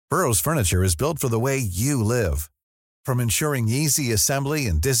Burrow's furniture is built for the way you live. From ensuring easy assembly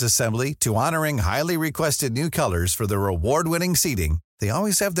and disassembly to honoring highly requested new colors for their award-winning seating, they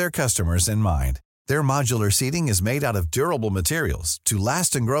always have their customers in mind. Their modular seating is made out of durable materials to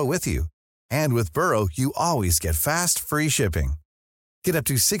last and grow with you. And with Burrow, you always get fast, free shipping. Get up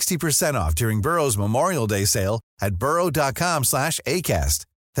to 60% off during Burrow's Memorial Day sale at burrow.com/ACAST.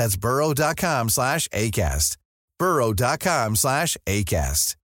 That's burrow.com/ACAST.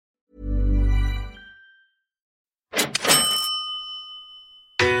 burrow.com/ACAST.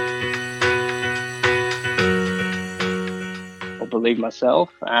 I believe myself.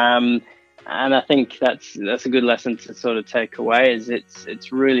 And I think that's a good lesson to sort of take away, is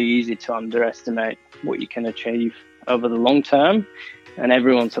it's really easy to underestimate what you can achieve over the long term, and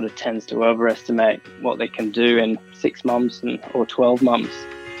everyone sort of tends to overestimate what they can do in 6 months or 12 months.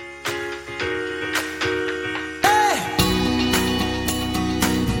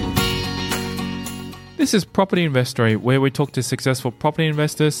 This is Property Investory, where we talk to successful property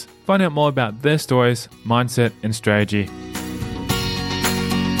investors, find out more about their stories, mindset and strategy.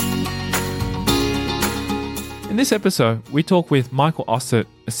 In this episode, we talk with Michael Ossitt,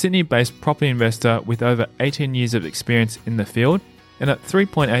 a Sydney-based property investor with over 18 years of experience in the field and a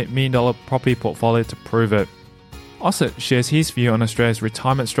 $3.8 million property portfolio to prove it. Ossitt shares his view on Australia's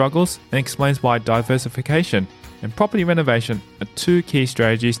retirement struggles and explains why diversification and property renovation are 2 key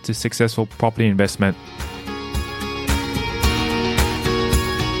strategies to successful property investment.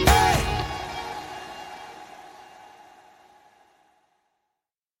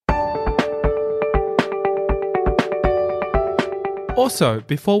 Also,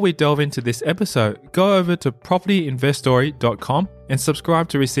 before we delve into this episode, go over to propertyinvestory.com and subscribe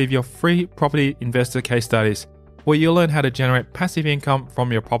to receive your free property investor case studies, where you'll learn how to generate passive income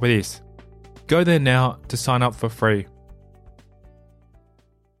from your properties. Go there now to sign up for free.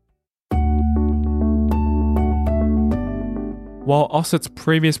 While Ossitt's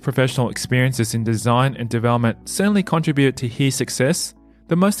previous professional experiences in design and development certainly contribute to his success,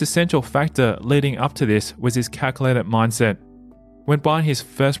 the most essential factor leading up to this was his calculated mindset. When buying his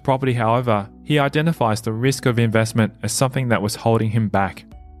first property, however, he identifies the risk of investment as something that was holding him back.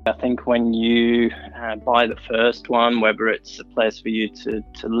 I think when you buy the first one, whether it's a place for you to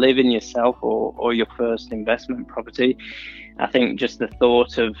live in yourself or your first investment property, I think just the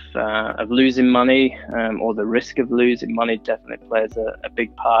thought of losing money or the risk of losing money definitely plays a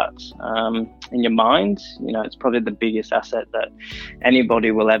big part in your mind. You know, it's probably the biggest asset that anybody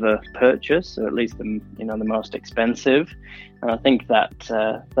will ever purchase, or at least the most expensive. And I think that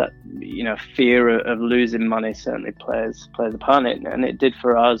fear of losing money certainly plays a part in it, and it did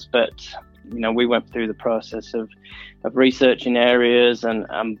for us. But we went through the process of researching areas and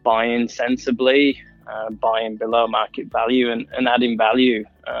buying sensibly, buying below market value and adding value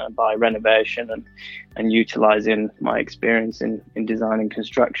by renovation and utilising my experience in design and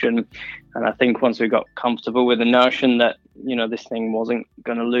construction. And I think once we got comfortable with the notion that this thing wasn't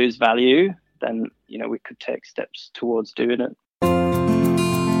going to lose value, then we could take steps towards doing it.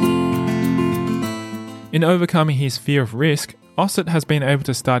 In overcoming his fear of risk, Ossitt has been able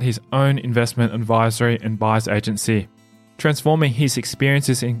to start his own investment advisory and buyers agency, transforming his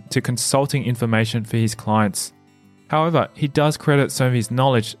experiences into consulting information for his clients. However, he does credit some of his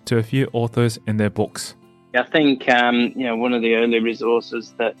knowledge to a few authors and their books. I think one of the early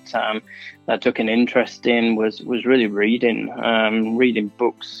resources that I took an interest in was really reading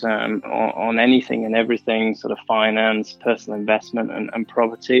books on anything and everything, sort of finance, personal investment, and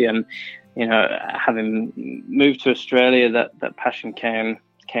property. And having moved to Australia, that passion came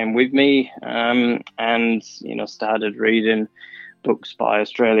with me, and started reading books by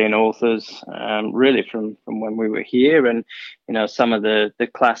Australian authors, really from when we were here. And some of the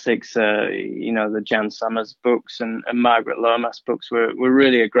classics, the Jan Summers books and Margaret Lomas books were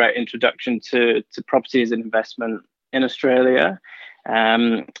really a great introduction to property as an investment in Australia.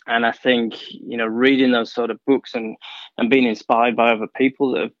 And I think reading those sort of books and being inspired by other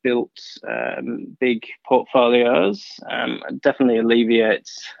people that have built big portfolios definitely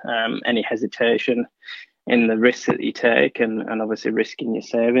alleviates any hesitation in the risks that you take and obviously risking your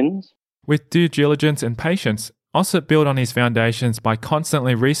savings. With due diligence and patience, Ossitt built on his foundations by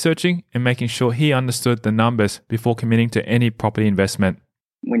constantly researching and making sure he understood the numbers before committing to any property investment.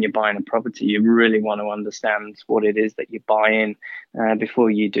 When you're buying a property, you really want to understand what it is that you're buying before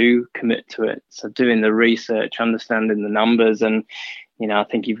you do commit to it. So doing the research, understanding the numbers, and I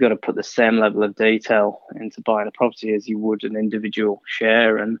think you've got to put the same level of detail into buying a property as you would an individual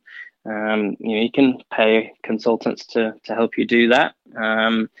share. And you can pay consultants to help you do that.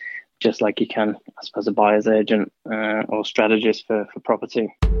 just like you can, I suppose, a buyer's agent or strategist for property.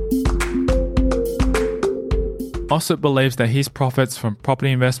 Ossitt believes that his profits from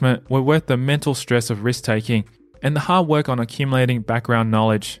property investment were worth the mental stress of risk-taking and the hard work on accumulating background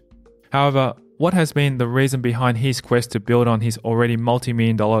knowledge. However, what has been the reason behind his quest to build on his already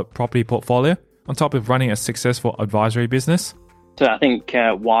multi-million dollar property portfolio on top of running a successful advisory business? So I think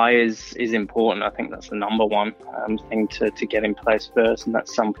why is important. I think that's the number one thing to get in place first, and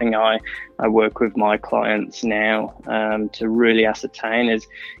that's something I work with my clients now to really ascertain. Is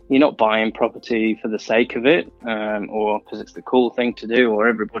you're not buying property for the sake of it, or because it's the cool thing to do, or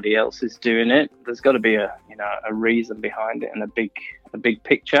everybody else is doing it. There's got to be a reason behind it and a big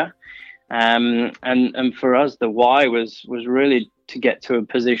picture. And for us, the why was really to get to a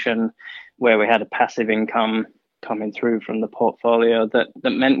position where we had a passive income coming through from the portfolio that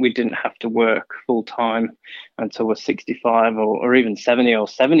meant we didn't have to work full time until we're 65 or even 70 or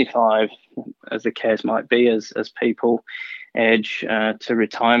 75, as the case might be, as people age to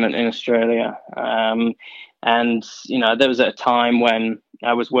retirement in Australia. And there was a time when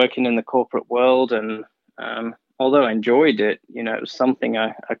I was working in the corporate world, and although I enjoyed it, it was something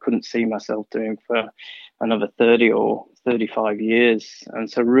I couldn't see myself doing for another 30 or 35 years. And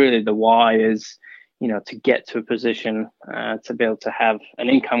so really the why is to get to a position to be able to have an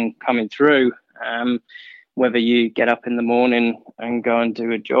income coming through, whether you get up in the morning and go and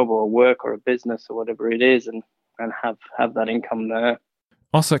do a job or work or a business or whatever it is, and have that income there.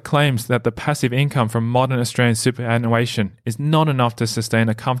 Ossitt claims that the passive income from modern Australian superannuation is not enough to sustain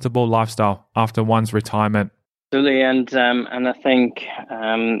a comfortable lifestyle after one's retirement. Absolutely, and I think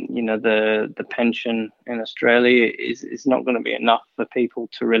the pension in Australia is not going to be enough for people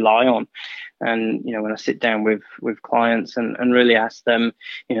to rely on. And when I sit down with clients and really ask them,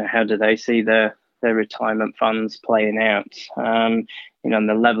 how do they see their retirement funds playing out, and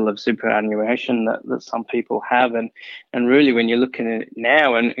the level of superannuation that some people have, and really when you're looking at it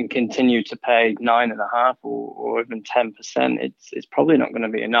now and continue to pay 9.5% or even 10%, it's probably not going to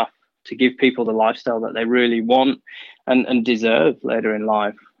be enough to give people the lifestyle that they really want and deserve later in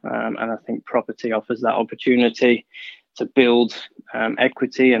life. And I think property offers that opportunity to build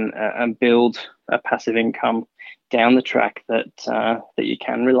equity and build a passive income down the track that you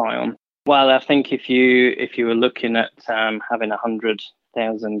can rely on. Well, I think if you were looking at having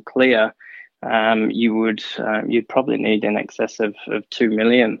 100,000 clear, you'd probably need in excess of 2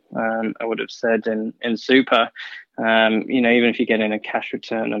 million. I would have said in super. Even if you're getting a cash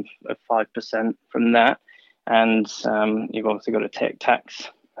return of 5% from that, and you've obviously got to take tax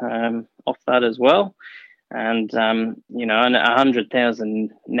off that as well. And and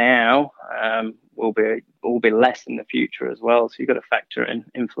 100,000 now will be less in the future as well. So you've got to factor in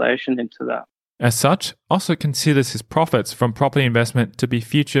inflation into that. As such, Ossitt considers his profits from property investment to be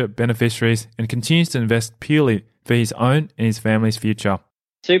future beneficiaries and continues to invest purely for his own and his family's future.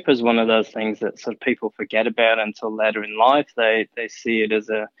 Super is one of those things that sort of people forget about until later in life. They see it as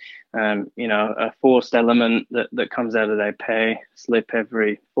a forced element that comes out of their pay slip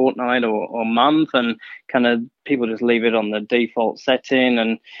every fortnight or month, and kind of people just leave it on the default setting.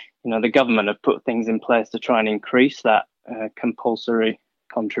 And the government have put things in place to try and increase that compulsory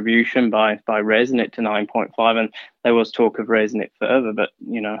contribution by raising it to 9.5, and there was talk of raising it further, but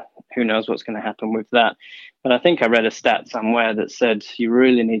who knows what's going to happen with that. But I think I read a stat somewhere that said you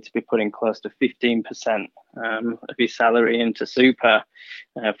really need to be putting close to 15% of your salary into super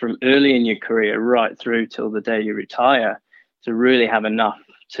from early in your career right through till the day you retire to really have enough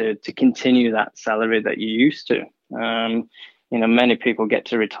to continue that salary that you used to. Many people get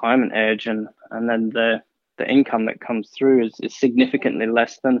to retirement age and then the income that comes through is significantly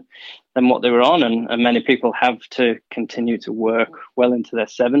less than what they were on, and many people have to continue to work well into their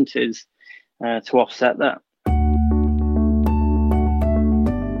 70s to offset that.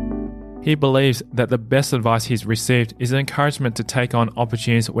 He believes that the best advice he's received is an encouragement to take on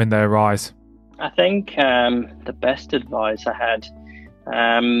opportunities when they arise. I think the best advice I had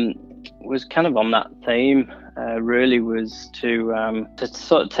was kind of on that theme. Really was to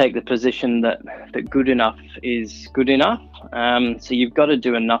sort of take the position that good enough is good enough. So you've got to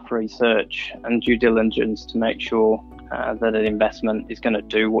do enough research and due diligence to make sure that an investment is going to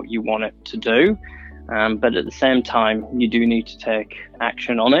do what you want it to do. But at the same time, you do need to take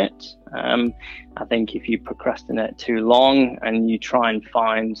action on it. I think if you procrastinate too long and you try and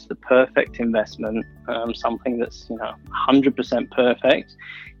find the perfect investment, something that's 100% perfect,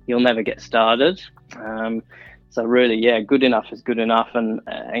 you'll never get started. So really, good enough is good enough,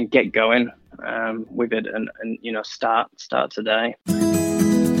 and get going with it, and start today.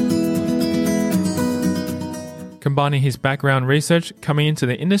 Combining his background research coming into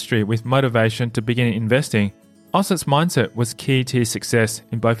the industry with motivation to begin investing, Ossitt's mindset was key to his success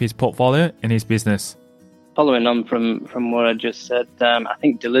in both his portfolio and his business. Following on from what I just said, I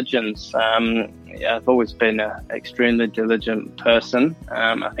think diligence. I've always been an extremely diligent person.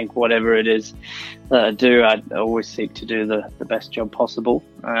 I think whatever it is that I do, I always seek to do the best job possible.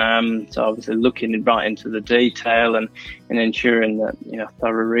 So obviously looking right into the detail and ensuring that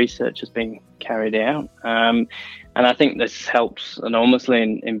thorough research has been carried out. And I think this helps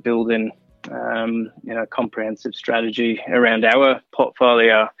enormously in building a comprehensive strategy around our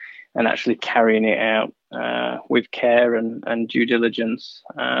portfolio and actually carrying it out with care and due diligence.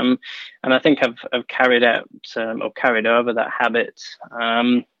 And I think I've carried out or carried over that habit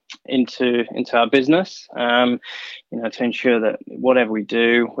into our business, to ensure that whatever we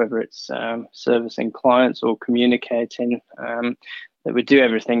do, whether it's servicing clients or communicating, that we do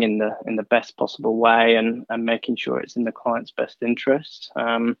everything in the best possible way and making sure it's in the client's best interest.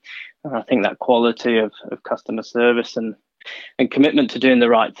 And I think that quality of customer service and commitment to doing the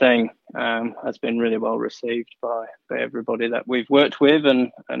right thing has been really well received by everybody that we've worked with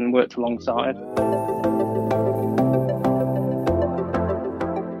and worked alongside.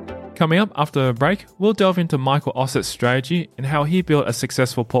 Coming up after a break, we'll delve into Michael Ossitt's strategy and how he built a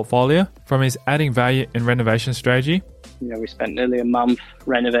successful portfolio from his adding value and renovation strategy. We spent nearly a month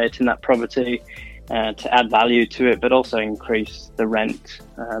renovating that property to add value to it, but also increase the rent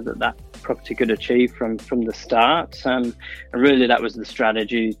that property could achieve from the start. And really that was the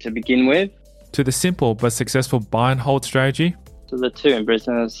strategy to begin with. To the simple but successful buy and hold strategy. So the two in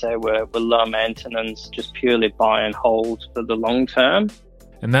Brisbane, I'd say, were low maintenance, just purely buy and hold for the long term.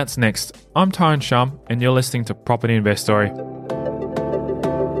 And that's next. I'm Tyron Shum and you're listening to Property Invest Story.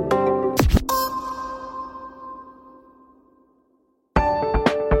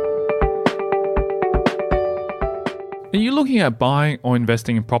 Are you looking at buying or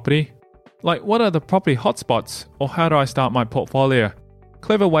investing in property? Like, what are the property hotspots, or how do I start my portfolio?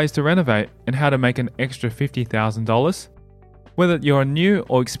 Clever ways to renovate and how to make an extra $50,000? Whether you're a new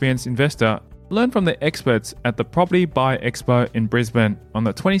or experienced investor, learn from the experts at the Property Buy Expo in Brisbane on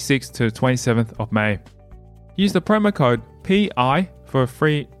the 26th to 27th of May. Use the promo code PI for a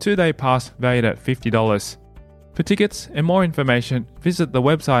free 2-day pass valued at $50. For tickets and more information, visit the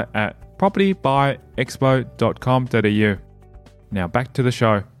website at propertybuyexpo.com.au. Now back to the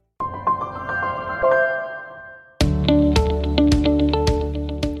show.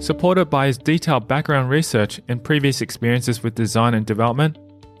 Supported by his detailed background research and previous experiences with design and development,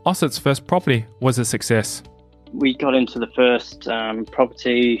 Ossitt's first property was a success. We got into the first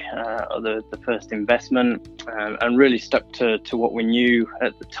property, or the first investment, and really stuck to what we knew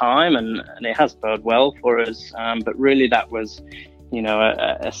at the time, and it has bode well for us. But really that was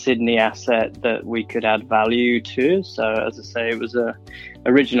a Sydney asset that we could add value to. So as I say, it was a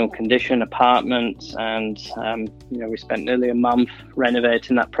original condition apartment, and we spent nearly a month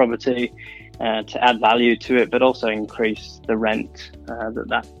renovating that property to add value to it, but also increase the rent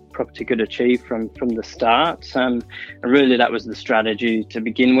that property could achieve from the start. And really that was the strategy to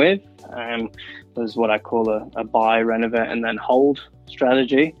begin with. Was what I call a buy, renovate and then hold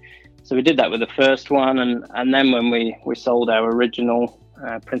strategy. So we did that with the first one, and then when we sold our original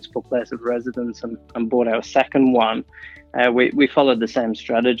principal place of residence and bought our second one, we followed the same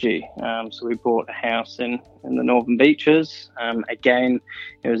strategy. So we bought a house in the Northern Beaches. Again,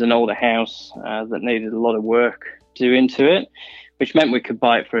 it was an older house that needed a lot of work doing to it, which meant we could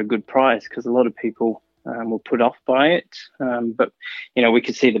buy it for a good price because a lot of people were put off by it. But we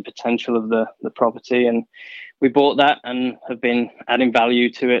could see the potential of the property, and we bought that and have been adding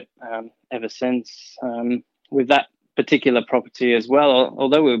value to it ever since. With that particular property as well,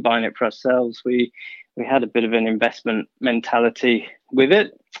 although we were buying it for ourselves, we had a bit of an investment mentality with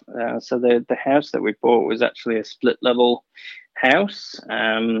it. So the house that we bought was actually a split level house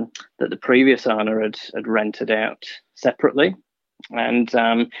that the previous owner had rented out separately. And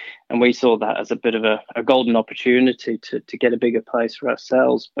we saw that as a bit of a golden opportunity to get a bigger place for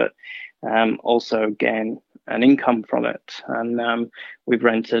ourselves, but also gain an income from it. And we've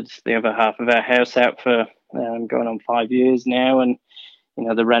rented the other half of our house out for going on 5 years now, and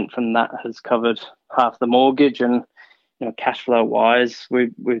the rent from that has covered half the mortgage. And cash flow wise,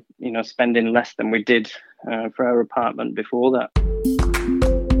 we're spending less than we did for our apartment before that.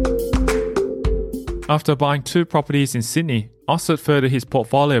 After buying 2 properties in Sydney, Ossitt furthered his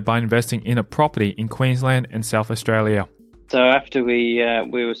portfolio by investing in a property in Queensland and South Australia. So after we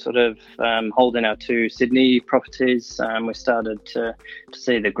were sort of holding our 2 Sydney properties, we started to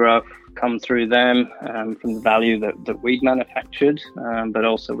see the growth come through them from the value that we'd manufactured, but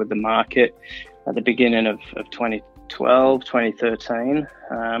also with the market at the beginning of 2012, 2013.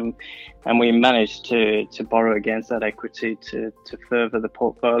 And we managed to borrow against that equity to further the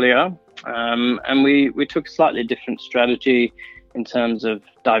portfolio. And we took a slightly different strategy in terms of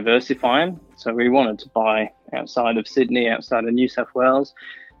diversifying. So we wanted to buy outside of Sydney, outside of New South Wales.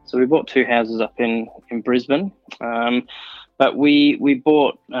 So we bought 2 houses up in Brisbane. But we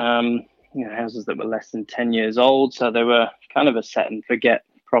bought houses that were less than 10 years old. So they were kind of a set and forget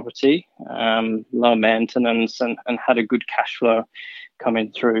property, low maintenance, and had a good cash flow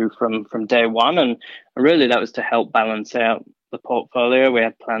coming through from day one. And really that was to help balance out the portfolio. We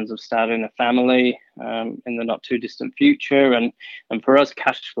had plans of starting a family in the not too distant future. And for us,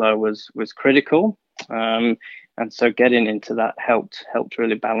 cash flow was critical. And so getting into that helped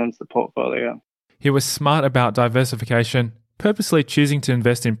really balance the portfolio. He was smart about diversification, purposely choosing to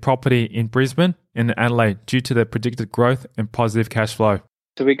invest in property in Brisbane and Adelaide due to their predicted growth and positive cash flow.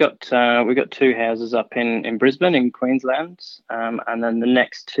 So we got 2 houses up in Brisbane in Queensland, and then the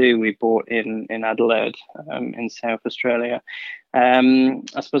next 2 we bought in Adelaide in South Australia. I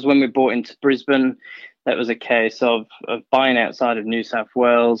suppose when we bought into Brisbane, that was a case of buying outside of New South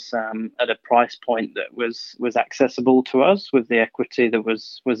Wales at a price point that was accessible to us with the equity that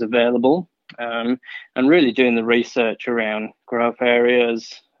was available, and really doing the research around growth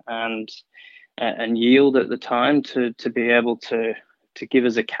areas and yield at the time to be able to give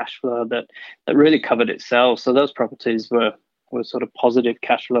us a cash flow that really covered itself. So those properties were sort of positive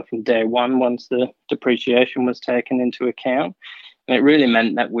cash flow from day one once the depreciation was taken into account. And it really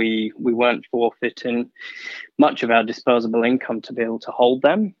meant that we weren't forfeiting much of our disposable income to be able to hold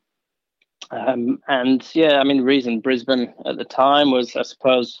them. The reason Brisbane at the time was, I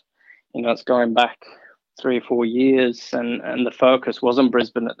suppose, it's going back 3 or 4 years, and the focus was on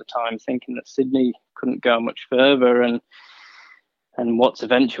Brisbane at the time, thinking that Sydney couldn't go much further. And what's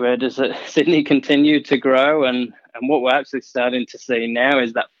eventuated is that Sydney continued to grow, and what we're actually starting to see now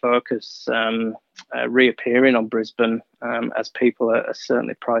is that focus reappearing on Brisbane as people are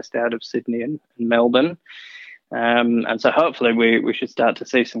certainly priced out of Sydney and Melbourne. And so hopefully we should start to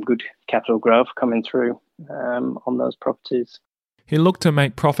see some good capital growth coming through on those properties. He looked to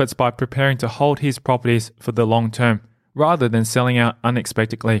make profits by preparing to hold his properties for the long term, rather than selling out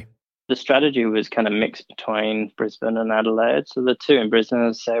unexpectedly. The strategy was kind of mixed between Brisbane and Adelaide. So the 2 in Brisbane,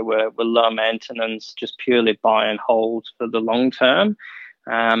 as I say, were low maintenance, just purely buy and hold for the long term.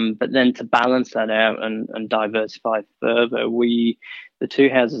 But then to balance that out and diversify further, the 2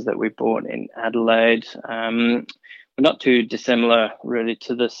 houses that we bought in Adelaide were not too dissimilar really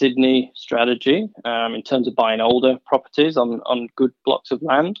to the Sydney strategy in terms of buying older properties on good blocks of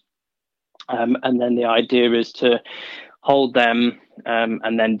land. And then the idea is to hold them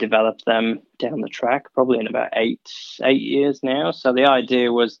and then develop them down the track, probably in about eight years now. So the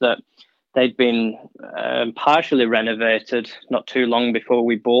idea was that they'd been partially renovated not too long before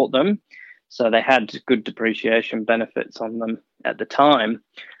we bought them. So they had good depreciation benefits on them at the time,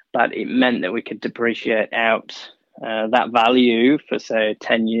 but it meant that we could depreciate out that value for, say,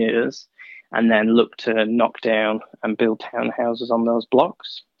 10 years and then look to knock down and build townhouses on those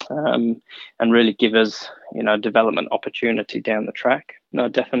blocks. And really give us, development opportunity down the track. No,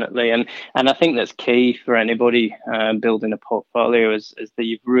 definitely. And I think that's key for anybody building a portfolio is that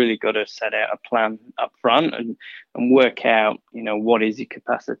you've really got to set out a plan up front and work out, what is your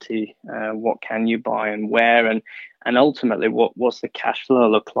capacity, what can you buy and where, and ultimately what's the cash flow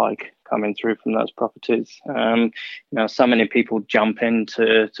look like coming through from those properties. So many people jump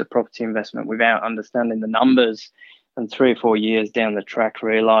into property investment without understanding the numbers, and 3 or 4 years down the track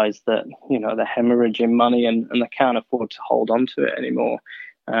realise that, they're hemorrhaging money and they can't afford to hold on to it anymore.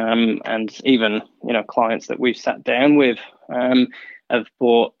 And even, clients that we've sat down with have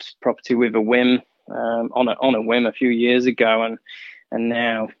bought property with a whim, on a whim a few years ago, and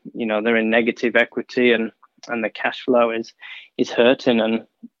now, they're in negative equity and the cash flow is hurting. And,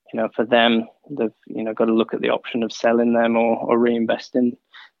 for them, they've, got to look at the option of selling them or reinvesting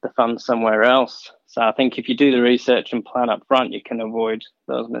the funds somewhere else. So I think if you do the research and plan up front, you can avoid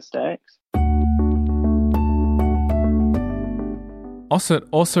those mistakes. Ossitt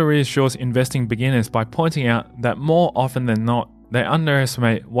also reassures investing beginners by pointing out that more often than not, they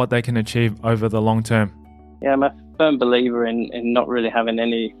underestimate what they can achieve over the long term. Yeah, I'm a firm believer in not really having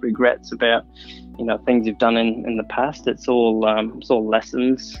any regrets about, things you've done in the past. It's all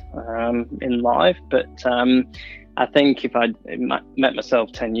lessons in life. But I think if I met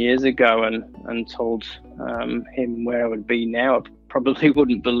myself 10 years ago and told him where I would be now, I probably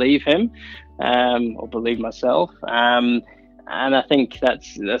wouldn't believe him or believe myself. And And I think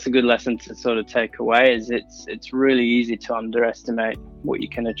that's a good lesson to sort of take away. Is it's really easy to underestimate what you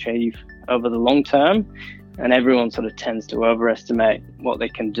can achieve over the long term, and everyone sort of tends to overestimate what they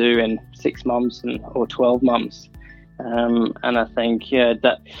can do in 6 months or 12 months. And I think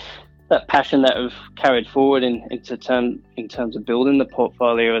that passion that we've carried forward in terms of building the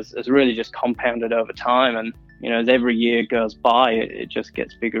portfolio has really just compounded over time. And as every year goes by, it just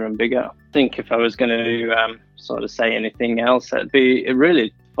gets bigger and bigger. I think if I was going to sort of say anything else, it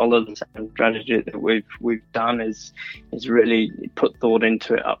really follow the same strategy that we've done. Is really put thought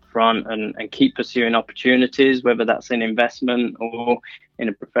into it up front and keep pursuing opportunities, whether that's in investment or in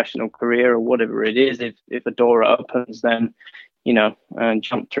a professional career or whatever it is. If a door opens, then and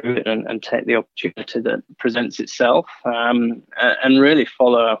jump through it and take the opportunity that presents itself, and really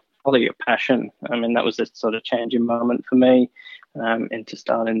follow your passion. I mean, that was a sort of changing moment for me into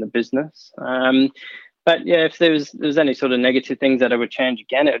starting the business. But yeah, if there was any sort of negative things that I would change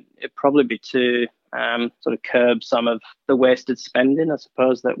again, it'd probably be to sort of curb some of the wasted spending, I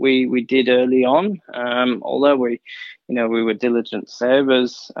suppose, that we did early on. Although we were diligent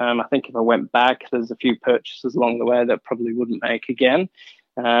savers, I think if I went back, there's a few purchases along the way that probably wouldn't make again.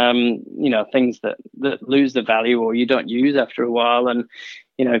 Things that lose the value or you don't use after a while. And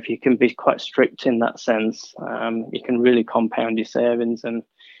if you can be quite strict in that sense, you can really compound your savings and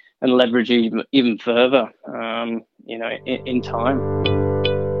leverage even further, in time.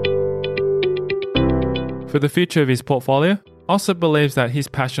 For the future of his portfolio, Ossitt believes that his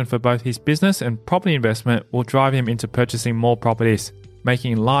passion for both his business and property investment will drive him into purchasing more properties,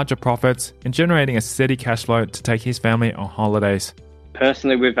 making larger profits and generating a steady cash flow to take his family on holidays.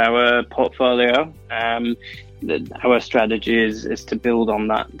 Personally, with our portfolio, our strategy is to build on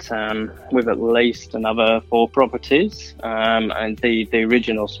that with at least another 4 properties. And the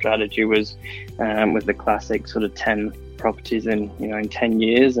original strategy was with the classic sort of 10 properties in 10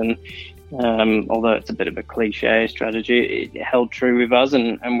 years. And although it's a bit of a cliche strategy, it held true with us,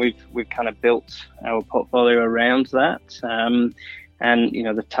 and we've kind of built our portfolio around that. And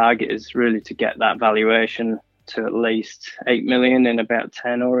the target is really to get that valuation to at least 8 million in about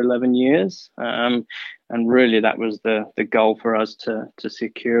 10 or 11 years. And really that was the goal for us to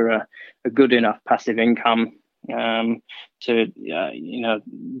secure a good enough passive income to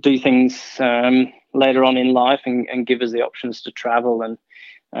do things later on in life and give us the options to travel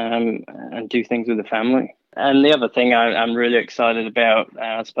and do things with the family. And the other thing I'm really excited about,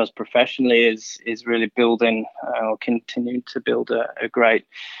 I suppose professionally, is really building or continuing to build a great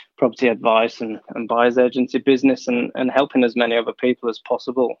property advice and buyers agency business and helping as many other people as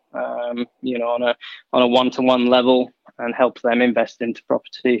possible, on a one-to-one level, and help them invest into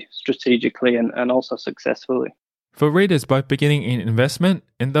property strategically and also successfully. For readers both beginning in investment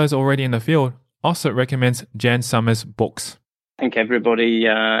and those already in the field, Ossitt recommends Jan Summers' books. I think everybody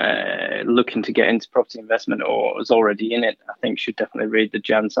looking to get into property investment or is already in it, I think should definitely read the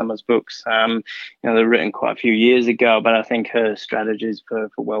Jan Summers books. They're written quite a few years ago, but I think her strategies for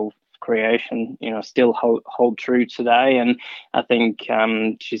wealth creation, still hold true today. And I think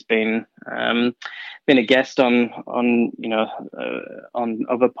she's been a guest on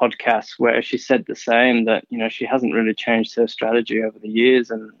other podcasts where she said the same, that she hasn't really changed her strategy over the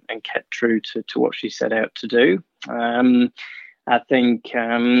years and kept true to what she set out to do. I think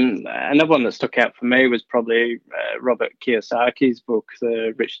another one that stuck out for me was probably Robert Kiyosaki's book,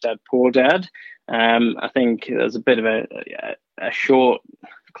 The Rich Dad, Poor Dad. I think it was a bit of a short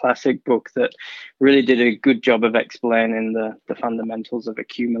classic book that really did a good job of explaining the fundamentals of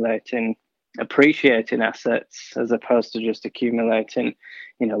appreciating assets as opposed to just accumulating,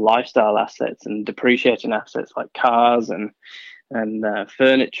 lifestyle assets, and depreciating assets like cars and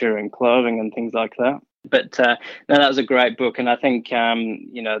furniture and clothing and things like that. But no, that was a great book, and I think I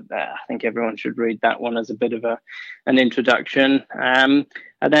think everyone should read that one as a bit of an introduction. And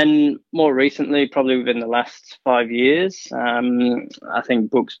then more recently, probably within the last 5 years, I think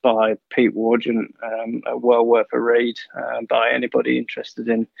books by Pete Wargent are well worth a read by anybody interested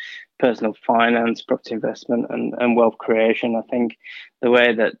in personal finance, property investment, and wealth creation. I think the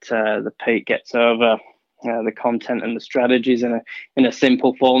way that the Pete gets over the content and the strategies in a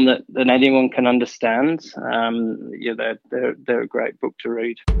simple form that anyone can understand, they're a great book to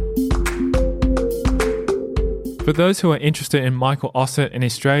read. For those who are interested in Michael Ossitt and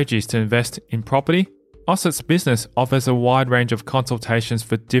his strategies to invest in property, Ossitt's business offers a wide range of consultations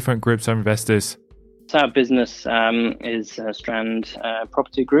for different groups of investors. So our business is Strand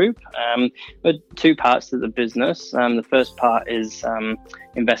Property Group. But 2 parts to the business. The first part is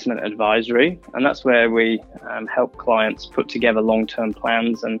investment advisory, and that's where we help clients put together long-term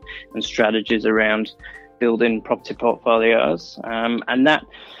plans and strategies around building property portfolios, and that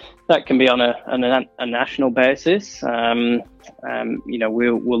can be on a national basis. We'll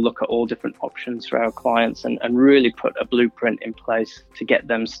look at all different options for our clients and really put a blueprint in place to get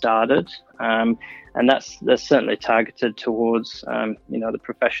them started. And that's certainly targeted towards the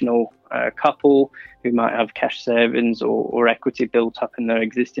professional couple who might have cash savings or equity built up in their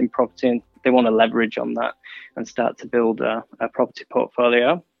existing property, and they want to leverage on that and start to build a property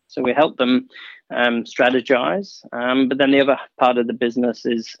portfolio. So we help them strategize. But then the other part of the business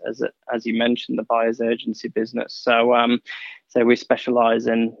is, as you mentioned, the buyer's agency business. So we specialize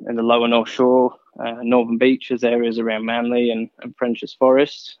in the lower North Shore, Northern Beaches, areas around Manly and Frenchs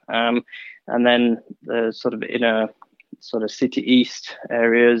Forest. And then the sort of inner sort of city east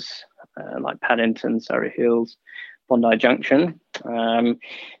areas like Paddington, Surrey Hills, Bondi Junction.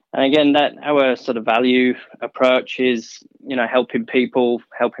 And again, that our sort of value approach is, helping people,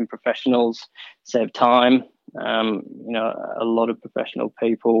 helping professionals save time. A lot of professional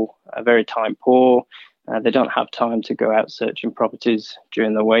people are very time poor. They don't have time to go out searching properties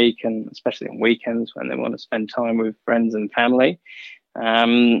during the week, and especially on weekends when they want to spend time with friends and family.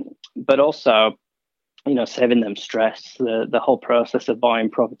 But also, saving them stress. The whole process of buying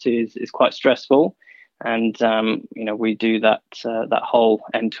properties is quite stressful. And, we do that whole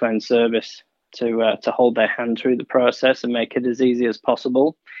end-to-end service to hold their hand through the process and make it as easy as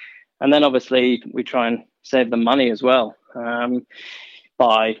possible. And then obviously we try and save them money as well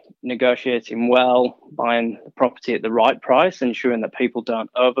by negotiating well, buying the property at the right price, ensuring that people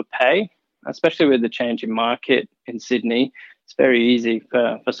don't overpay, especially with the changing market in Sydney. It's very easy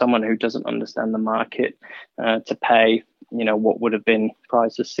for someone who doesn't understand the market to pay, what would have been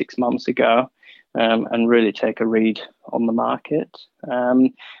prices 6 months ago. And really take a read on the market.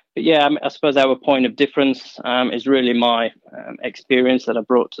 But yeah, I suppose our point of difference is really my experience that I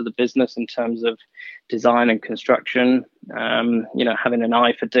brought to the business in terms of design and construction, having an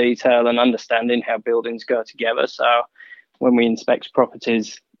eye for detail and understanding how buildings go together. So when we inspect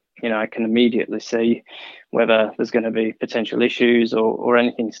properties, I can immediately see whether there's going to be potential issues or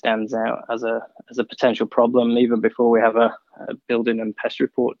anything stands out as a potential problem, even before we have a building and pest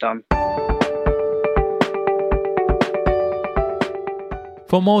report done.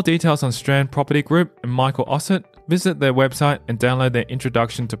 For more details on Strand Property Group and Michael Ossitt, visit their website and download their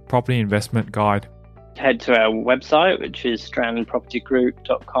Introduction to Property Investment Guide. Head to our website, which is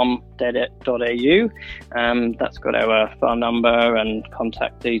strandpropertygroup.com.au. That's got our phone number and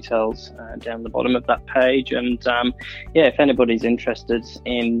contact details down the bottom of that page. And if anybody's interested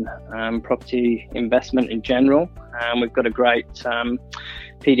in property investment in general, we've got a great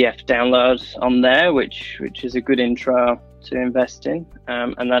PDF download on there, which is a good intro to investing,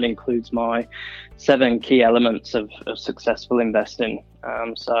 and that includes my 7 key elements of successful investing.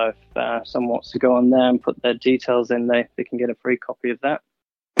 So if someone wants to go on there and put their details in, they can get a free copy of that.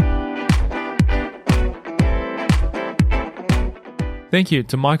 Thank you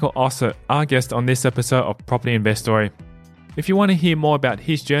to Michael Ossitt, our guest on this episode of Property Investory. If you want to hear more about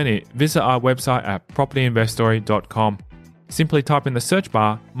his journey, visit our website at propertyinvestory.com. Simply type in the search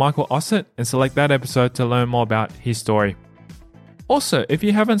bar Michael Ossitt and select that episode to learn more about his story. Also, if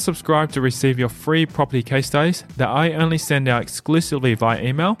you haven't subscribed to receive your free property case studies that I only send out exclusively via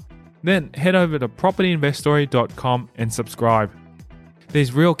email, then head over to propertyinvestory.com and subscribe.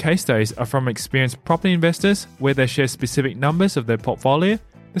 These real case studies are from experienced property investors where they share specific numbers of their portfolio,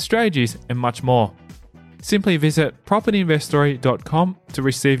 the strategies, and much more. Simply visit propertyinvestory.com to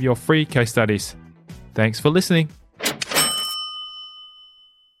receive your free case studies. Thanks for listening.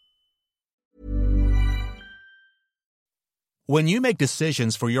 When you make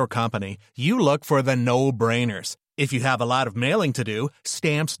decisions for your company, you look for the no-brainers. If you have a lot of mailing to do,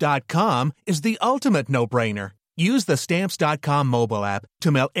 Stamps.com is the ultimate no-brainer. Use the Stamps.com mobile app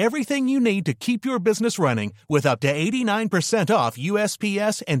to mail everything you need to keep your business running with up to 89% off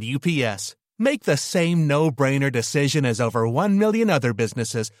USPS and UPS. Make the same no-brainer decision as over 1 million other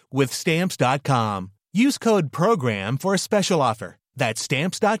businesses with Stamps.com. Use code PROGRAM for a special offer. That's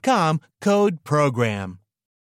Stamps.com, code PROGRAM.